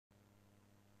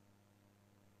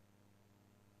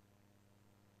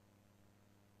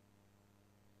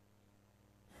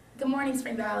Good morning,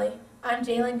 Spring Valley. I'm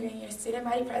Jalen Green, your student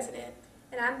body president.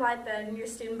 And I'm Blythe Bowden, your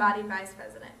student body vice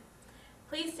president.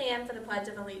 Please stand for the Pledge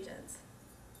of Allegiance.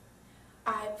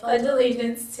 I pledge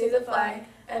allegiance to the flag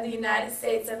of the United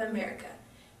States of America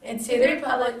and to the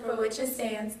republic for which it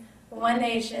stands, one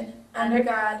nation, under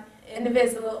God,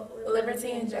 indivisible, with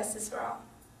liberty and justice for all.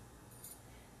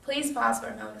 Please pause for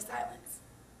a moment of silence.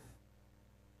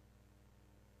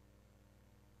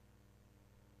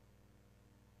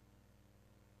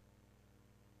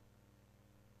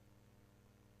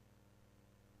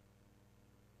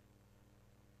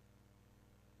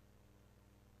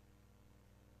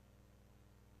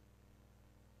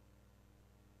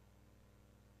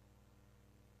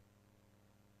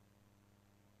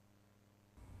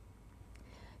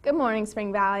 Good morning,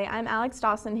 Spring Valley. I'm Alex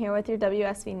Dawson here with your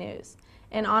WSV News.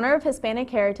 In honor of Hispanic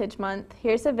Heritage Month,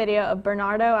 here's a video of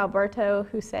Bernardo Alberto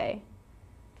Jose.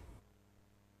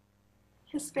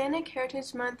 Hispanic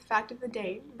Heritage Month Fact of the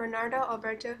Day, Bernardo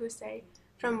Alberto Jose,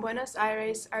 from Buenos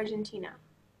Aires, Argentina.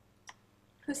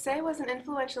 Jose was an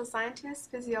influential scientist,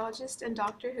 physiologist, and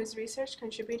doctor whose research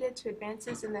contributed to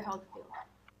advances in the health field.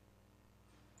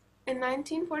 In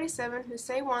 1947,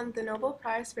 Jose won the Nobel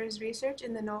Prize for his research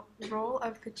in the role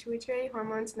of pituitary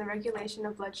hormones in the regulation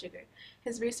of blood sugar.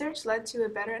 His research led to a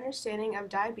better understanding of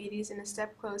diabetes and a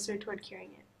step closer toward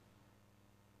curing it.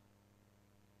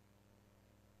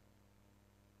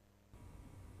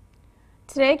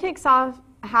 Today kicks off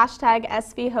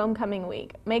 #SV Homecoming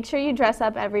Week. Make sure you dress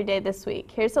up every day this week.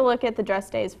 Here's a look at the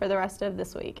dress days for the rest of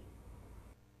this week.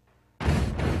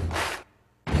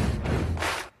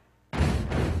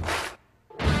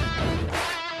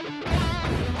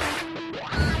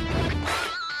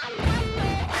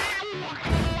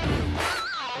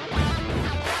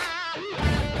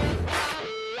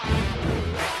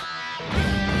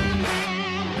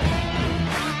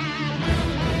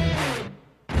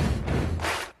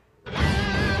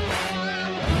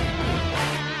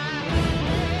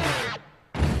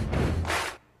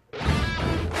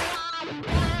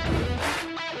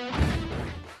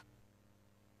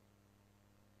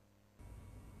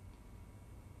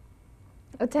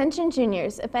 Attention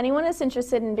juniors, if anyone is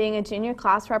interested in being a junior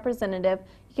class representative,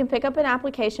 you can pick up an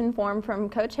application form from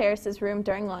Coach Harris's room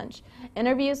during lunch.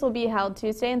 Interviews will be held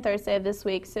Tuesday and Thursday of this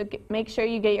week, so make sure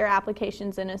you get your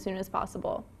applications in as soon as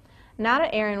possible. Now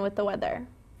to Aaron with the weather.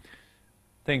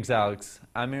 Thanks, Alex.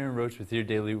 I'm Aaron Roach with your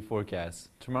daily forecast.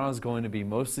 Tomorrow is going to be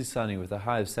mostly sunny with a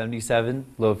high of 77,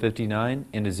 low of 59,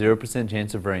 and a 0%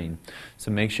 chance of rain.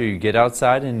 So make sure you get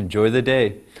outside and enjoy the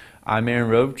day. I'm Aaron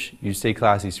Roach. You stay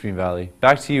classy, Spring Valley.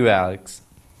 Back to you, Alex.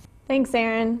 Thanks,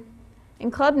 Aaron.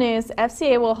 In club news,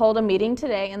 FCA will hold a meeting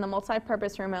today in the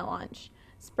multi-purpose room at lunch.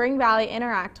 Spring Valley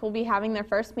Interact will be having their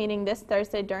first meeting this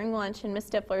Thursday during lunch in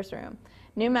Ms. Stifler's room.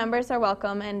 New members are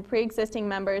welcome, and pre-existing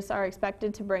members are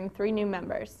expected to bring 3 new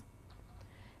members.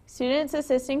 Students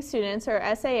Assisting Students, or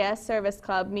SAS Service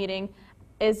Club meeting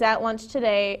is at lunch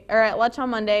today, or at lunch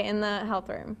on Monday in the health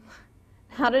room.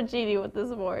 How did GD with the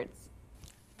sports?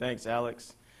 Thanks,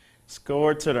 Alex.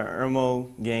 Score to the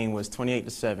Irmo game was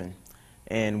 28-7,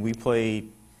 and we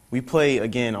play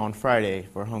again on Friday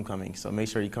for homecoming. So make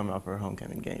sure you come out for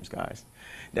homecoming games, guys.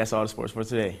 That's all the sports for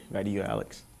today. Back to you,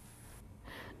 Alex.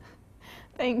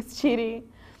 Thanks, Chidi.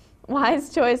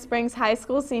 Wise Choice brings high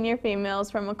school senior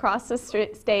females from across the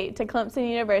state to Clemson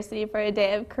University for a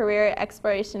day of career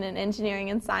exploration in engineering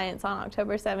and science on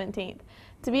October 17th.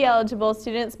 To be eligible,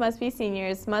 students must be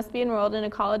seniors, must be enrolled in a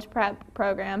college prep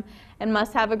program, and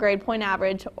must have a grade point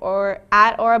average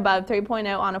at or above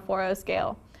 3.0 on a 4.0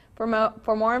 scale.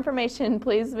 For more information,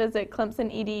 please visit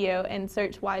Clemson EDU and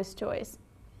search Wise Choice.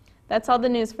 That's all the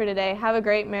news for today. Have a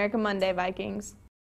great American Monday, Vikings.